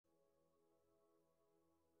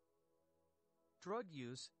Drug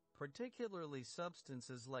use, particularly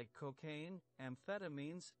substances like cocaine,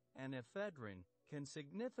 amphetamines, and ephedrine, can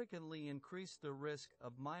significantly increase the risk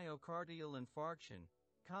of myocardial infarction,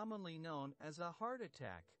 commonly known as a heart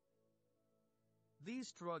attack.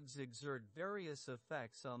 These drugs exert various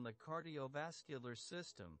effects on the cardiovascular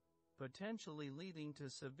system, potentially leading to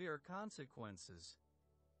severe consequences.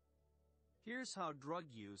 Here's how drug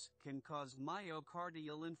use can cause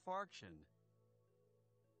myocardial infarction.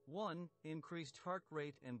 1. Increased heart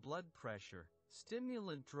rate and blood pressure.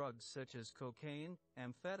 Stimulant drugs such as cocaine,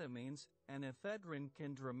 amphetamines, and ephedrine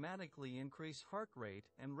can dramatically increase heart rate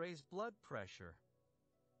and raise blood pressure.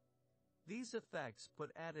 These effects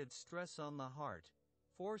put added stress on the heart,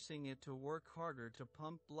 forcing it to work harder to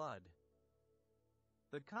pump blood.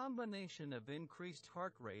 The combination of increased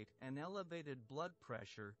heart rate and elevated blood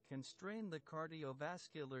pressure can strain the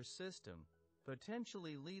cardiovascular system,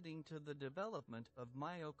 potentially leading to the development of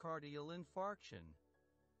myocardial infarction.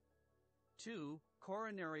 2.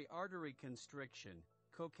 Coronary artery constriction.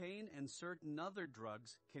 Cocaine and certain other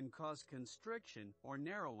drugs can cause constriction or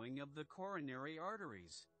narrowing of the coronary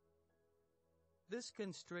arteries. This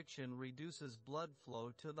constriction reduces blood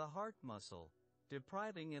flow to the heart muscle,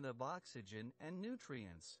 depriving it of oxygen and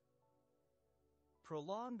nutrients.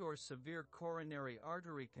 Prolonged or severe coronary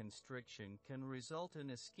artery constriction can result in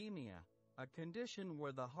ischemia, a condition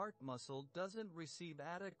where the heart muscle doesn't receive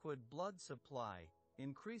adequate blood supply,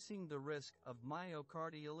 increasing the risk of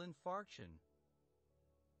myocardial infarction.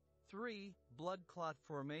 3. Blood clot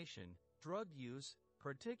formation. Drug use,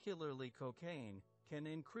 particularly cocaine, can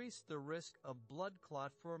increase the risk of blood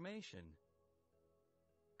clot formation.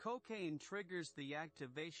 Cocaine triggers the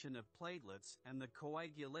activation of platelets and the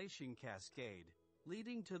coagulation cascade,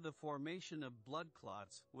 leading to the formation of blood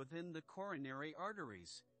clots within the coronary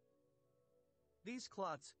arteries. These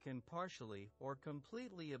clots can partially or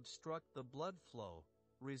completely obstruct the blood flow,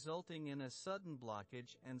 resulting in a sudden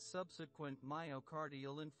blockage and subsequent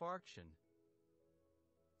myocardial infarction.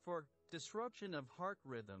 For disruption of heart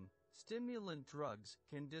rhythm, stimulant drugs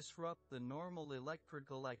can disrupt the normal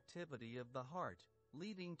electrical activity of the heart,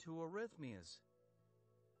 leading to arrhythmias.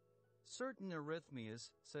 Certain arrhythmias,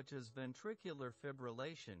 such as ventricular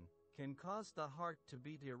fibrillation, can cause the heart to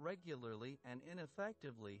beat irregularly and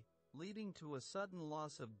ineffectively, leading to a sudden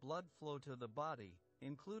loss of blood flow to the body,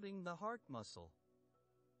 including the heart muscle.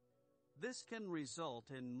 This can result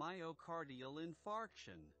in myocardial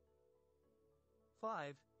infarction.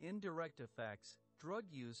 5. Indirect effects. Drug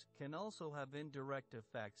use can also have indirect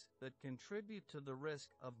effects that contribute to the risk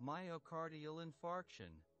of myocardial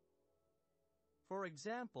infarction. For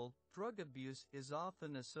example, drug abuse is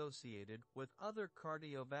often associated with other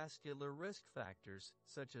cardiovascular risk factors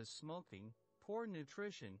such as smoking, poor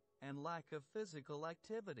nutrition, and lack of physical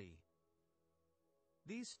activity.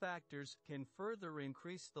 These factors can further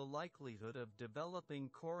increase the likelihood of developing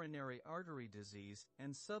coronary artery disease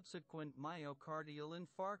and subsequent myocardial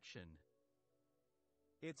infarction.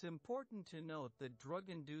 It's important to note that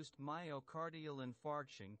drug-induced myocardial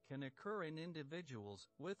infarction can occur in individuals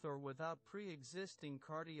with or without pre-existing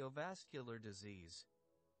cardiovascular disease.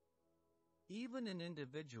 Even in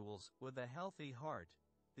individuals with a healthy heart,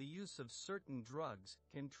 the use of certain drugs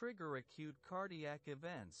can trigger acute cardiac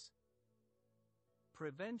events.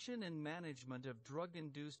 Prevention and management of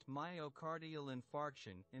drug-induced myocardial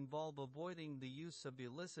infarction involve avoiding the use of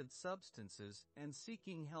illicit substances and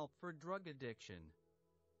seeking help for drug addiction.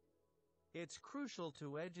 It's crucial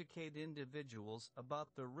to educate individuals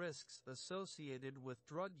about the risks associated with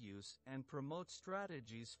drug use and promote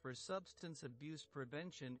strategies for substance abuse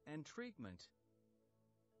prevention and treatment.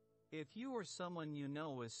 If you or someone you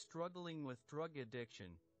know is struggling with drug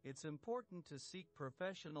addiction, it's important to seek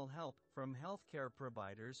professional help from healthcare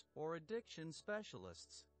providers or addiction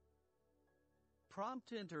specialists.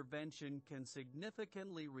 Prompt intervention can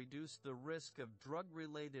significantly reduce the risk of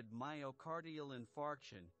drug-related myocardial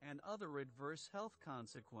infarction and other adverse health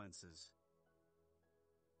consequences.